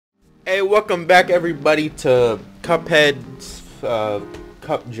Hey, welcome back everybody to Cuphead's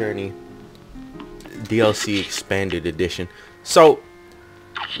Cup Journey DLC Expanded Edition. So,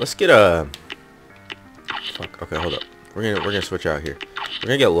 let's get a... Fuck, okay, hold up. We're gonna switch out here. We're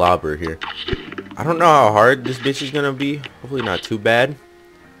gonna get Lobber here. I don't know how hard this bitch is gonna be. Hopefully not too bad.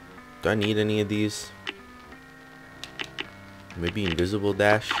 Do I need any of these? Maybe invisible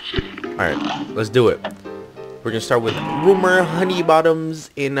dash? Alright, let's do it. We're gonna start with Rumor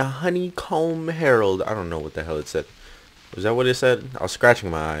Honeybottoms in Honeycomb Herald. I don't know what the hell it said. Was that what it said? I was scratching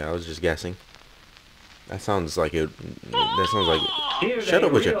my eye. I was just guessing. That sounds like it. That sounds like it. Shut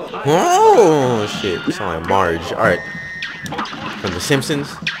up with you. Oh shit! You sound like Marge. All right. From The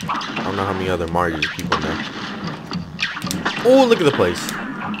Simpsons. I don't know how many other Marges people know. Oh, look at the place.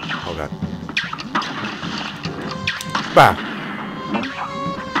 Oh god. Bah.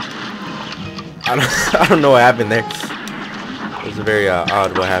 I don't know what happened there. It was very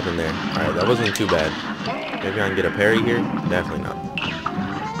odd what happened there. Alright, that wasn't too bad. Maybe I can get a parry here? Definitely not.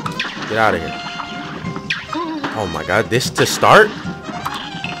 Get out of here. Oh my god, this to start?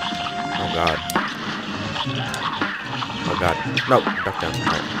 Oh god. Oh god. No, duck down.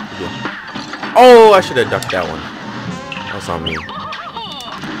 Alright, good. Oh, I should have ducked that one. That's on me.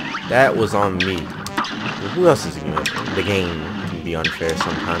 That was on me. Well, who else is in the game? Be unfair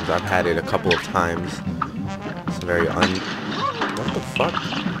sometimes. I've had it a couple of times. It's a very what the fuck?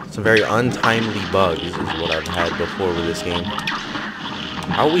 It's a very untimely bug is what I've had before with this game.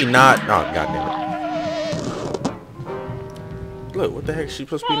 How we not? Oh god damn it. Look, what the heck? She's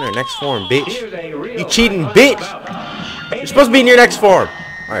supposed to be in her next form, bitch. You cheating bitch! You're supposed to be in your next form!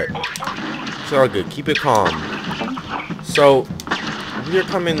 Alright. It's all good. Keep it calm. So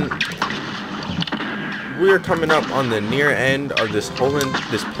we're coming up on the near end of this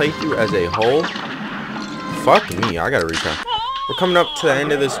playthrough as a whole. Fuck me, I gotta recount. We're coming up to the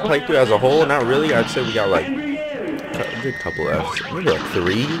end of this playthrough as a whole. Not really, I'd say we got like a good couple Fs. Maybe like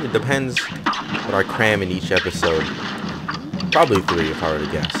 3. It depends what I cram in each episode. Probably 3 if I were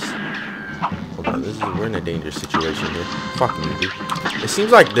to guess. Hold on, we're in a dangerous situation here. Fuck me, dude. It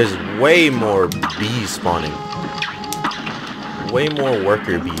seems like there's way more bees spawning. Way more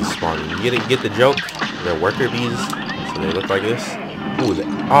worker bees spawning. You get the joke? They're worker bees, so they look like this. Ooh,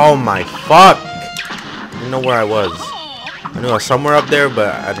 oh my fuck! I didn't know where I was. I knew I was somewhere up there,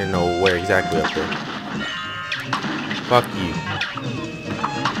 but I didn't know where exactly up there. Fuck you.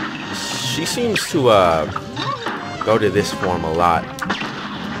 She seems to go to this form a lot.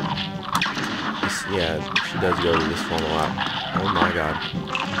 Yeah, she does go to this form a lot. Oh my god.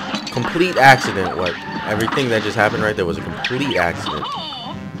 Complete accident. What? Everything that just happened right there was a complete accident.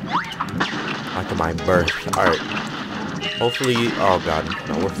 After my birth. Alright. Hopefully. Oh god.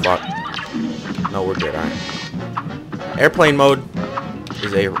 No, we're fucked. No, we're good. Alright. Airplane mode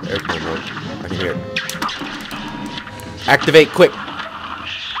is airplane mode. I can hear it. Activate quick.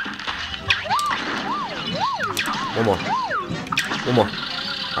 One more. One more.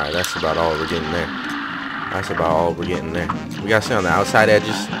 Alright, that's about all we're getting there. That's about all we're getting there. We gotta stay on the outside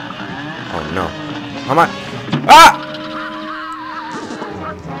edges. Oh no. How am I? Ah!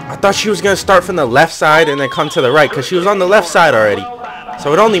 I thought she was gonna start from the left side and then come to the right because she was on the left side already.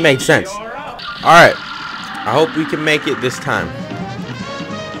 So it only made sense. Alright. I hope we can make it this time.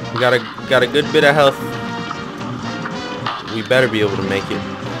 We got a good bit of health. We better be able to make it.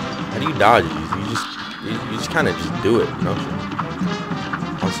 How do you dodge these? You just kinda just do it, don't you?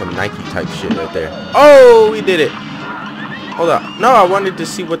 On some Nike type shit right there. Oh, we did it. Hold up. No, I wanted to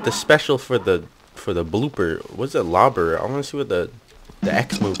see what the special for the blooper. What's it, Lobber? I want to see what the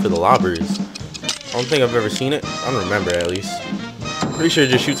X move for the Lobber is. I don't think I've ever seen it. I don't remember at least. Pretty sure it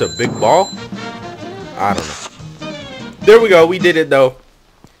just shoots a big ball. I don't know. There we go. We did it though.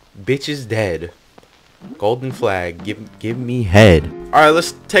 Bitch is dead. Golden flag. Give me head. All right,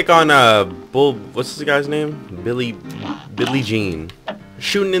 let's take on what's this guy's name? Billy Jean.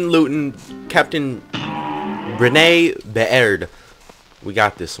 Shooting and looting. Captain Brene Baird. We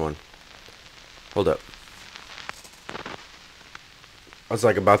got this one. Hold up. I was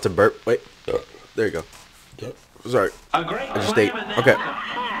like about to burp. Wait. There you go. Sorry. I just ate. Okay.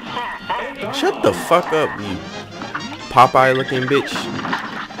 Shut the fuck up, you Popeye looking bitch.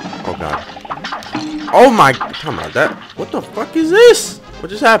 Oh god. Oh my. Come on. What the fuck is this? What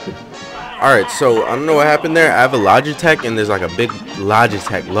just happened? Alright, so I don't know what happened there. I have a Logitech and there's like a big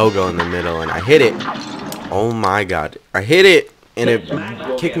Logitech logo in the middle and I hit it. Oh my god. I hit it and it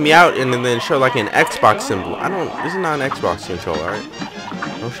kicked me out and then showed like an Xbox symbol. This is not an Xbox controller, alright?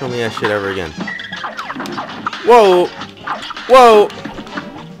 Don't show me that shit ever again. Whoa! Whoa!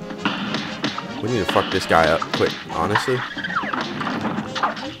 We need to fuck this guy up quick, honestly.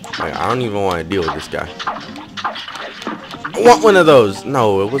 Like, I don't even want to deal with this guy. I want one of those.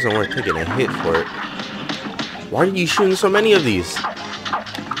 No, it wasn't worth taking a hit for it. Why are you shooting so many of these?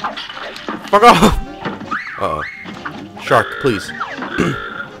 Fuck off! Uh-oh. Shark, please.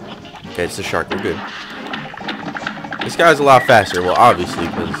 Okay, it's a shark. We're good. This guy's a lot faster. Well, obviously,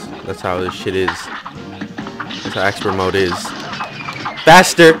 because that's how this shit is. That's how expert mode is.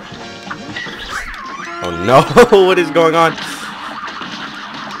 Faster! Oh no, what is going on?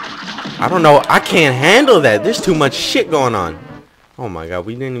 I don't know. I can't handle that. There's too much shit going on. Oh my god,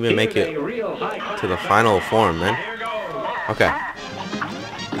 we didn't even make it to the final form, man. Okay.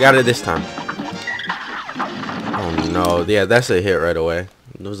 We got it this time. Oh no, yeah, that's a hit right away.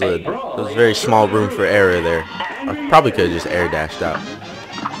 There was very small room for error there. I probably could have just air dashed out.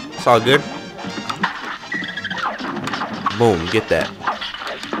 It's all good. Boom, get that.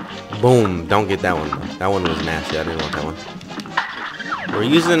 Boom, don't get that one. That one was nasty. I didn't want that one. We're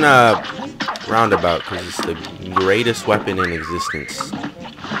using a roundabout because it's the greatest weapon in existence.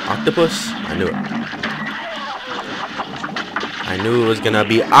 Octopus? I knew it. I knew it was gonna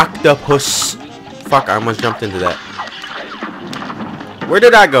be octopus. Fuck, I almost jumped into that. Where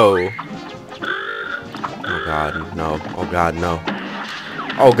did I go? Oh god, no. Oh god, no.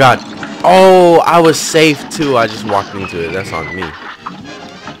 Oh god. Oh, I was safe too. I just walked into it. That's on me.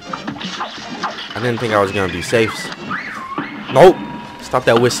 I didn't think I was gonna be safe. Nope. Stop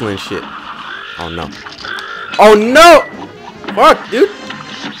that whistling shit. Oh no. Oh no! Fuck, dude.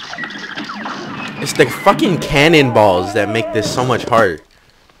 It's the fucking cannonballs that make this so much harder.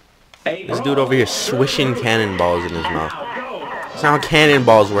 This dude over here swishing cannonballs in his mouth. That's not how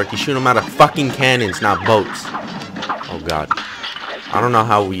cannonballs work. You shoot them out of fucking cannons, not boats. Oh god. I don't know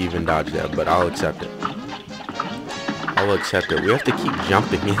how we even dodged that, but I'll accept it. I will accept it. We have to keep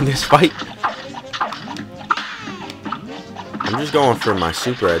jumping in this fight. I'm just going for my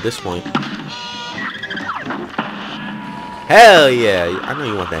super at this point. Hell yeah! I know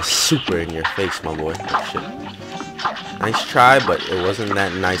you want that super in your face, my boy. Oh, shit. Nice try, but it wasn't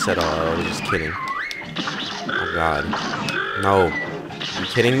that nice at all. I was just kidding. Oh god. No. Are you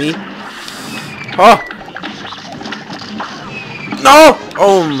kidding me? Oh! No!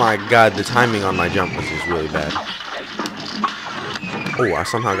 Oh my god, the timing on my jump was just really bad. Oh, I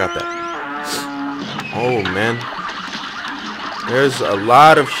somehow got that. Oh man. There's a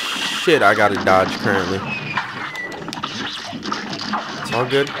lot of shit I gotta dodge currently. It's all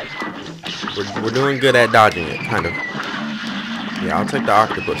good. We're doing good at dodging it, kind of. Yeah, I'll take the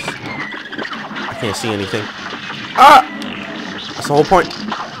octopus. I can't see anything. Ah! That's the whole point.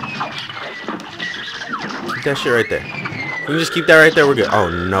 Keep that shit right there. If we just keep that right there, we're good. Oh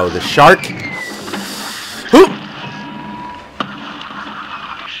no, the shark! Whoop!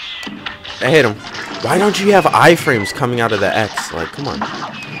 That hit him. Why don't you have iframes coming out of the X? Like, come on.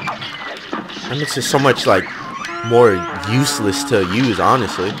 That makes it so much, like, more useless to use,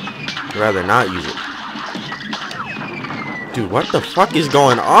 honestly. I'd rather not use it. Dude, what the fuck is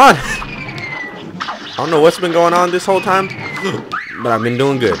going on? I don't know what's been going on this whole time, but I've been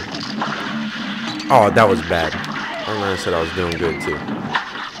doing good. Oh, that was bad. I said I was doing good, too.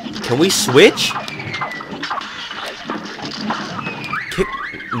 Can we switch?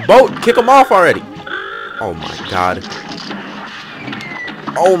 Kick him off already. Oh my god.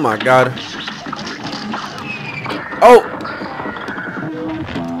 Oh my god. Oh!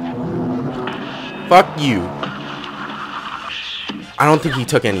 Fuck you. I don't think he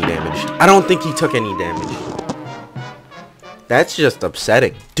took any damage. I don't think he took any damage. That's just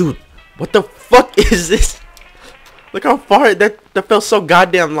upsetting. Dude, what the fuck is this? Look how far that felt so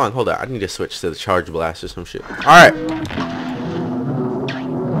goddamn long. Hold on, I need to switch to the charge blast or some shit. Alright.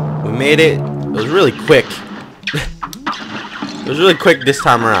 We made it. It was really quick. It was really quick this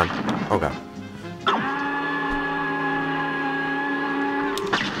time around. Oh god.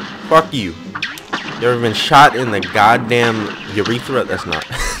 Fuck you. You ever been shot in the goddamn urethra? That's not.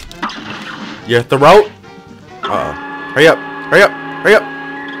 Your throat? Uh-oh. Hurry up. Hurry up. Hurry up.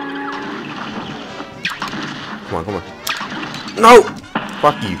 Come on, come on. No!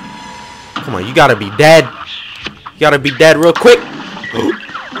 Fuck you. Come on, you gotta be dead. You gotta be dead real quick.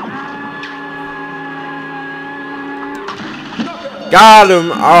 Got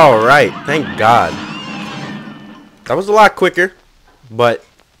him! Alright, thank God. That was a lot quicker, but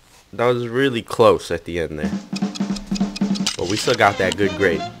that was really close at the end there. But we still got that good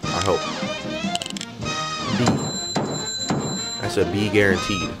grade, I hope. B. That's a B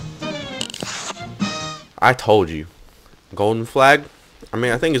guaranteed. I told you. Golden flag? I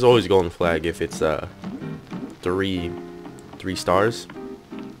mean, I think it's always golden flag if it's three stars.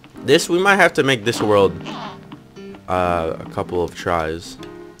 This, we might have to make this world a couple of tries.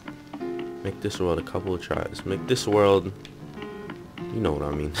 Make this world a couple of tries. Make this world... You know what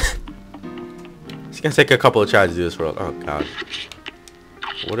I mean. It's gonna take a couple of tries to do this world. Oh, God.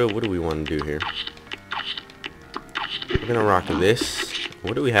 What do we want to do here? We're gonna rock this.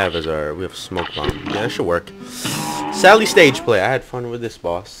 What do we have as our... We have smoke bomb. Yeah, that should work. Sally stage play. I had fun with this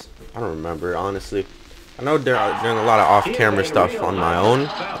boss. I don't remember, honestly. I know during a lot of off-camera stuff on my own.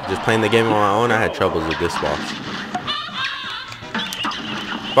 Just playing the game on my own, I had troubles with this boss.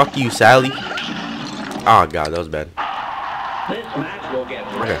 Fuck you, Sally. Oh, God, that was bad.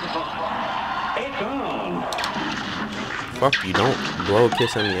 Okay. Fuck you, don't blow a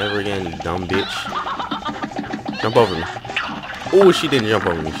kiss at me ever again, you dumb bitch. Jump over me. Oh, she didn't jump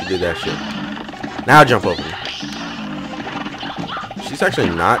over me. She did that shit. Now jump over me. She's actually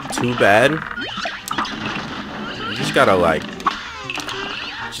not too bad. You just gotta, like...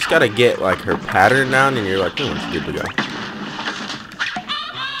 Just gotta get, like, her pattern down, and you're like, oh, she's good to go.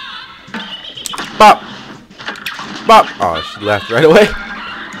 Bop! Bop! Oh, she left right away.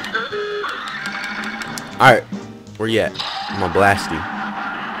 Alright. Where you at? I'm gonna blast you.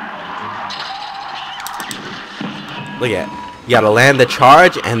 Look at it. You gotta land the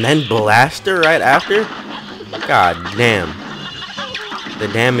charge and then blast her right after? God damn. The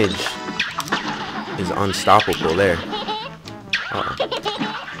damage is unstoppable there. Uh-oh.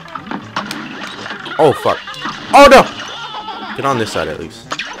 Oh, fuck. Oh, no! Get on this side at least.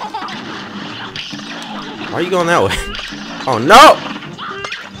 Why are you going that way? Oh, no!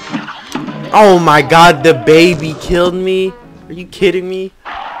 Oh, my God. The baby killed me. Are you kidding me?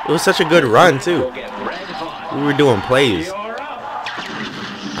 It was such a good run, too. We were doing plays.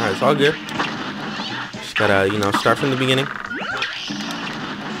 Alright, it's all good. Just gotta, you know, start from the beginning.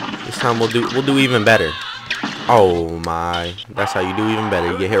 This time we'll do even better. Oh my, that's how you do even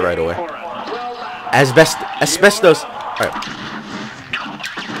better. You get hit right away. Asbestos. Alright.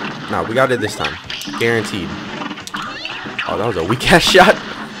 No, we got it this time. Guaranteed. Oh, that was a weak ass shot.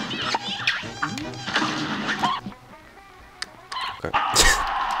 Okay.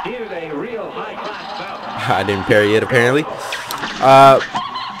 I didn't parry it apparently.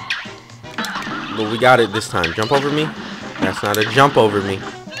 But we got it this time. Jump over me? That's not a jump over me.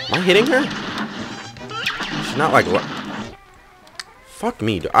 Am I hitting her? She's not like... Fuck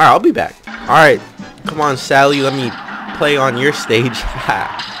me. Alright, I'll be back. Alright. Come on, Sally. Let me play on your stage.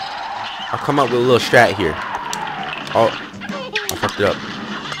 I'll come up with a little strat here. Oh. I fucked it up.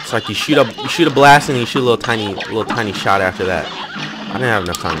 It's like you shoot a blast and you shoot a little tiny shot after that. I didn't have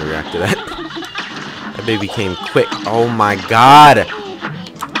enough time to react to that. That baby came quick. Oh my God.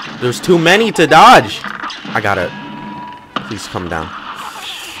 There's too many to dodge. I got it. Please come down.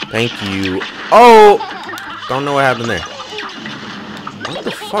 Thank you. Oh! Don't know what happened there. What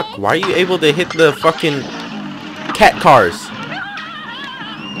the fuck? Why are you able to hit the fucking cat cars?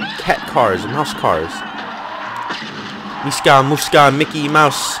 Cat cars. Mouse cars. Miska, Muska, Mickey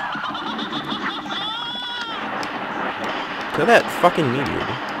Mouse. Look at that fucking meteor.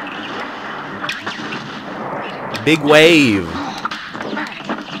 Big wave.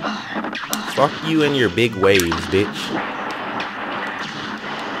 Fuck you and your big waves, bitch.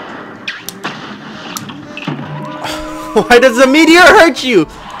 Why does the meteor hurt you?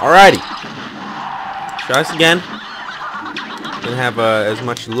 Alrighty. Try this again. Didn't have as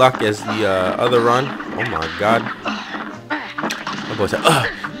much luck as the other run. Oh my God. My boy said,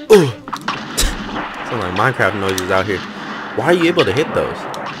 sound like Minecraft noises out here. Why are you able to hit those?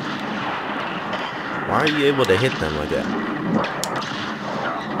 Why are you able to hit them like that?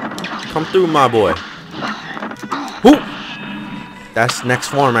 Come through, my boy. Whoo! That's next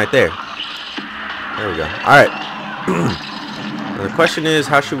form right there. There we go. Alright. The question is,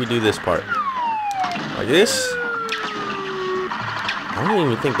 how should we do this part? Like this? I don't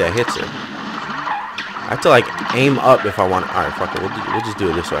even think that hits her. I have to like aim up if I want. Alright, fuck it. We'll just do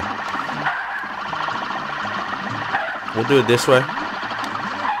it this way. We'll do it this way.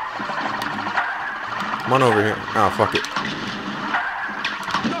 Come on over here. Oh, fuck it.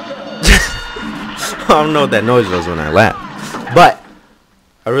 I don't know what that noise was when I laughed. But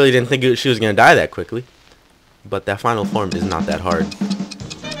I really didn't think she was going to die that quickly. But that final form is not that hard.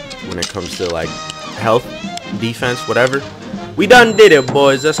 When it comes to like health, defense, whatever. We done did it,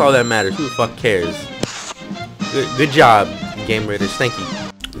 boys. That's all that matters. Who the fuck cares? Good job, Game Raiders. Thank you.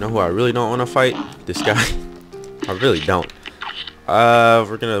 You know who I really don't want to fight? This guy. I really don't.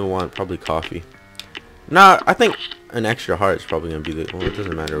 We're going to want probably coffee. Nah, I think an extra heart is probably going to be the... Well, it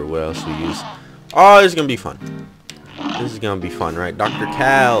doesn't matter what else we use. Oh, this is going to be fun. This is going to be fun, right? Dr.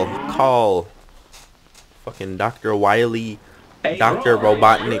 Call. Fucking Dr. Wily. Dr.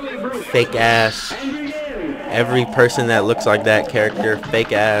 Robotnik. Fake ass. every person that looks like that character,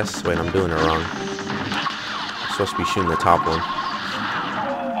 fake ass. Wait, I'm doing it wrong. I'm supposed to be shooting the top one.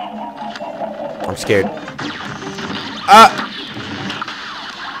 I'm scared.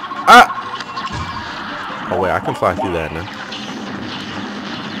 Oh wait, I can fly through that now.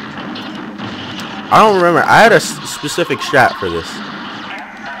 I don't remember. I had a specific strat for this.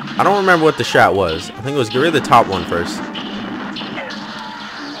 I don't remember what the strat was. I think it was get rid of the top one first.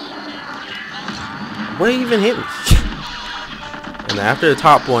 What even hit me? And then after the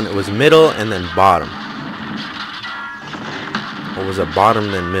top one, it was middle and then bottom. Or was it bottom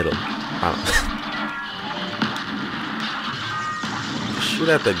then middle? I don't. Shoot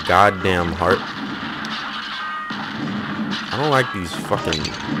at the goddamn heart. I don't like these fucking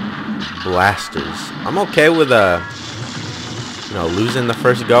blasters. I'm okay with you know, losing the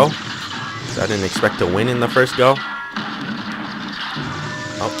first go. I didn't expect to win in the first go.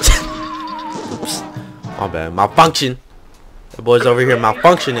 Oh. Oops. My bad. Malfunction. The boy's over here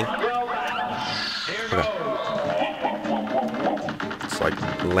malfunctioning. Okay. Let's like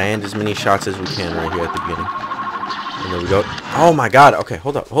land as many shots as we can right here at the beginning. And there we go. Oh my god. Okay,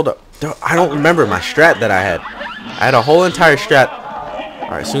 hold up. Hold up. I don't remember my strat that I had. I had a whole entire strat.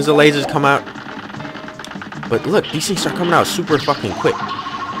 Alright, as soon as the lasers come out. But look, these things start coming out super fucking quick.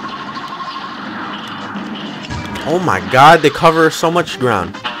 Oh my god, they cover so much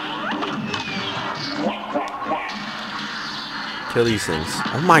ground. Kill these things.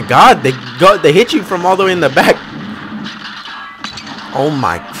 Oh my god, they hit you from all the way in the back. Oh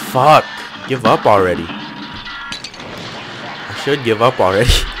my fuck. Give up already. I should give up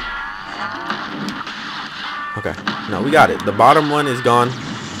already. Okay, no, we got it. The bottom one is gone.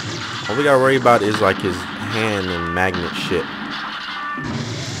 All we gotta worry about is like his hand and magnet shit.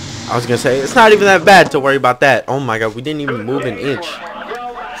 I was gonna say, it's not even that bad to worry about that. Oh my god, we didn't even move an inch.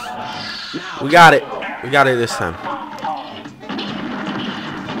 We got it. We got it this time.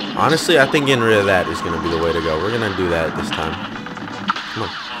 Honestly, I think getting rid of that is gonna be the way to go. We're gonna do that this time. Come on.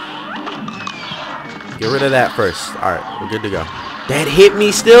 Get rid of that first. Alright, we're good to go. That hit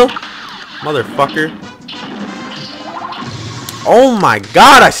me still? Motherfucker. Oh my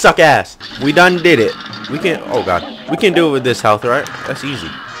god, I suck ass. We done did it. We can, oh god. We can do it with this health, right? That's easy.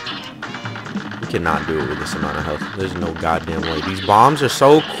 We cannot do it with this amount of health. There's no goddamn way. These bombs are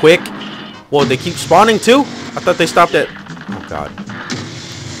so quick. Whoa, they keep spawning too? I thought they stopped at, oh god.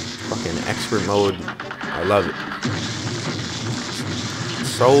 Fucking expert mode. I love it.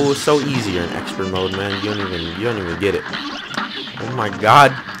 So easy in expert mode, man. You don't even get it. Oh my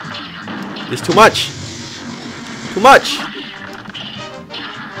god. There's too much. Too much.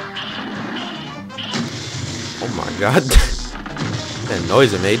 Oh my god. That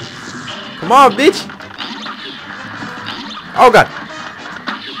noise it made. Come on, bitch. Oh god.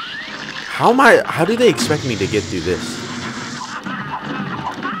 How do they expect me to get through this?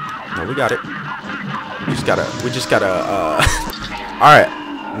 No, we got it. We just gotta alright.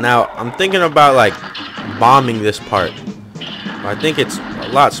 Now I'm thinking about like bombing this part. I think it's a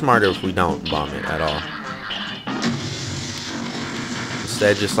lot smarter if we don't bomb it at all.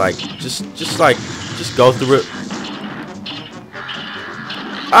 Instead just go through it.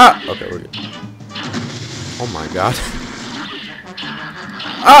 Ah! Okay, we're good. Oh my god.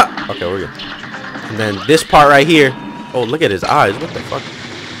 Ah! Okay, we're good. And then this part right here. Oh, look at his eyes. What the fuck?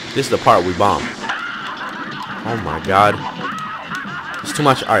 This is the part we bomb. Oh my god. It's too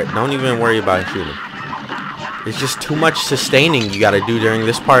much. Alright, don't even worry about shooting. It's just too much sustaining you gotta do during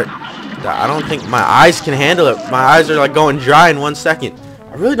this part. I don't think my eyes can handle it. My eyes are like going dry in 1 second.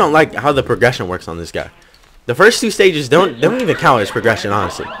 I really don't like how the progression works on this guy. The first 2 stages don't even count as progression,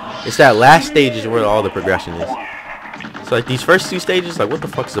 honestly. It's that last stage is where all the progression is. So like these first 2 stages, like what the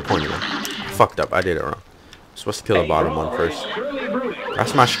fuck is the point of them? I fucked up. I did it wrong. I'm supposed to kill the bottom one first.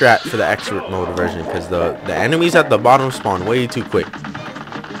 That's my strat for the expert mode version, because the enemies at the bottom spawn way too quick.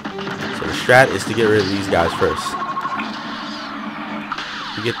 So the strat is to get rid of these guys first.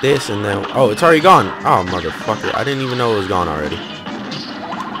 You get this and then, oh, it's already gone. Oh motherfucker, I didn't even know it was gone already.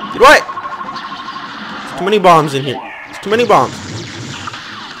 Get away! There's too many bombs in here. There's too many bombs.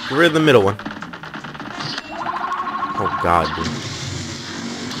 Get rid of the middle one. Oh god, dude.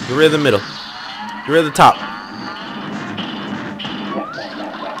 Get rid of the middle. Get rid of the top.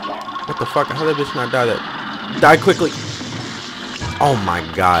 What the fuck? How did that bitch not die? That die quickly. Oh my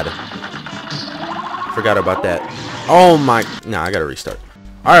god. Forgot about that. Oh my. Nah, I gotta restart.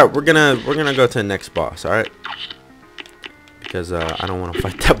 All right, we're gonna go to the next boss. All right. Because I don't want to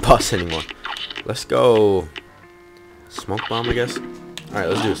fight that boss anymore. Let's go. Smoke bomb, I guess. All right,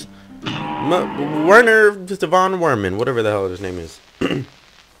 let's do this. Werner Devon Werman, whatever the hell his name is.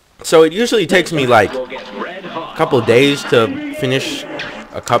 So it usually takes me like a couple days to finish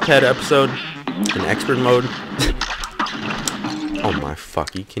a Cuphead episode in expert mode. Oh my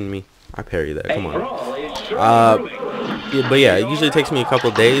fuck, you kidding me? I parry that, come on. Yeah, but yeah, it usually takes me a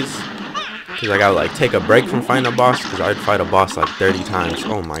couple days because I gotta like take a break from fighting a boss because I'd fight a boss like 30 times.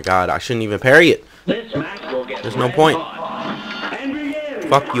 Oh my god, I shouldn't even parry it. There's no point.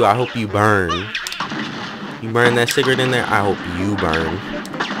 Fuck you, I hope you burn. You burn that cigarette in there, I hope you burn.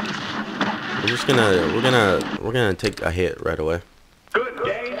 We're gonna take a hit right away.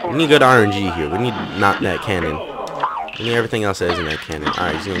 We need good RNG here. We need not that cannon. We need everything else that isn't that cannon.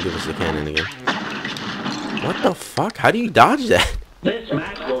 Alright, he's gonna give us the cannon again. What the fuck? How do you dodge that?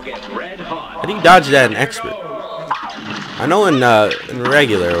 How do you dodge that in expert? I know in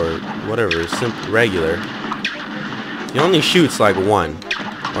regular or whatever, regular, he only shoots like one.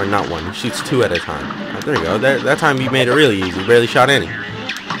 Or not one, he shoots two at a time. Oh, there you go. That time you made it really easy. You barely shot any.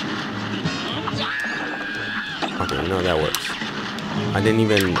 Okay, you know that works. I didn't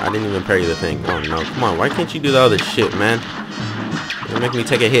even parry the thing. Oh no, come on, why can't you do the other shit, man? You're making me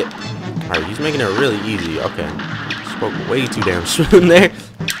take a hit. Alright, he's making it really easy. Okay. Spoke way too damn soon there.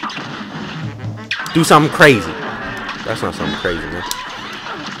 Do something crazy. That's not something crazy, man.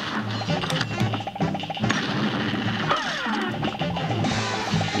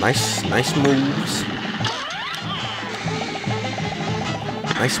 Nice moves.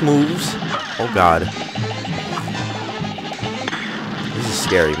 Nice moves. Oh god. This is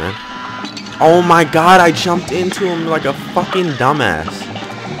scary, man. Oh my god, I jumped into him like a fucking dumbass.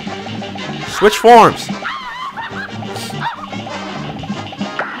 Switch forms.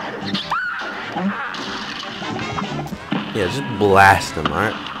 Yeah, just blast him,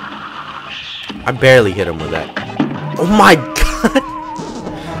 alright? I barely hit him with that. Oh my god!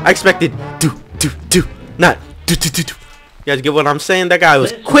 I expected not do. You guys get what I'm saying? That guy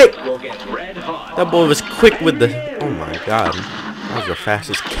was quick. That boy was quick with the. Oh my god, that was the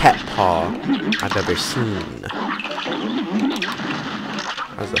fastest cat paw I've ever seen.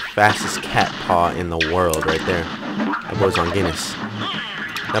 That was the fastest cat paw in the world right there. That boy's on Guinness.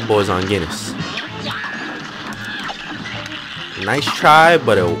 That boy's on Guinness. Nice try,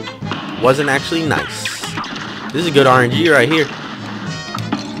 but it wasn't actually nice. This is good RNG right here.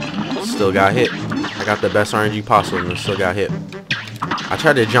 Still got hit. I got the best RNG possible and still got hit. I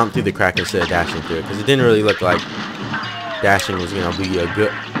tried to jump through the crack instead of dashing through it because it didn't really look like dashing was gonna be a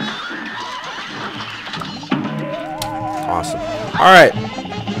good. Awesome. Alright.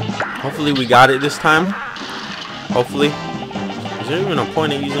 Hopefully we got it this time. Hopefully. Is there even a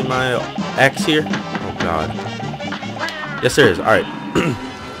point of using my X here? Oh god. Yes there is. Alright.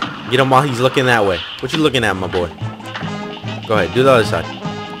 Get him while he's looking that way. What you looking at, my boy? Go ahead, do the other side.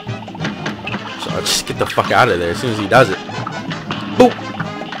 So I'll just get the fuck out of there as soon as he does it. Boop!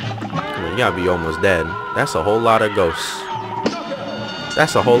 Come on, you gotta be almost dead. That's a whole lot of ghosts.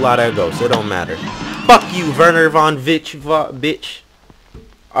 That's a whole lot of ghosts. It don't matter. Fuck you, Werner von Vitch, bitch.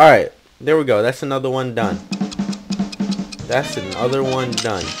 Alright, there we go. That's another one done. That's another one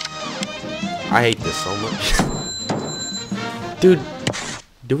done. I hate this so much. Dude,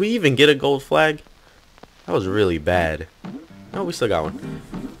 did we even get a gold flag? That was really bad. No, we still got one.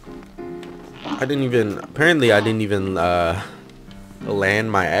 Apparently I didn't even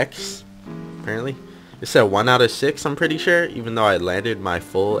land my X. Apparently. It said 1 out of 6, I'm pretty sure, even though I landed my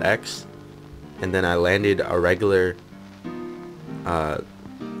full X. And then I landed a regular,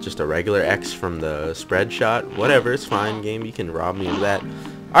 just a regular X from the spread shot. Whatever, it's fine, game, you can rob me of that.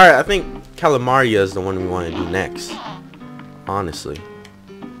 Alright, I think Calamaria is the one we want to do next. Honestly.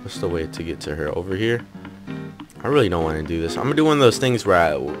 What's the way to get to her? Over here? I really don't want to do this. I'm gonna do one of those things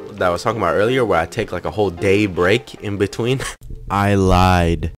where that I was talking about earlier, where I take like a whole day break in between. I lied.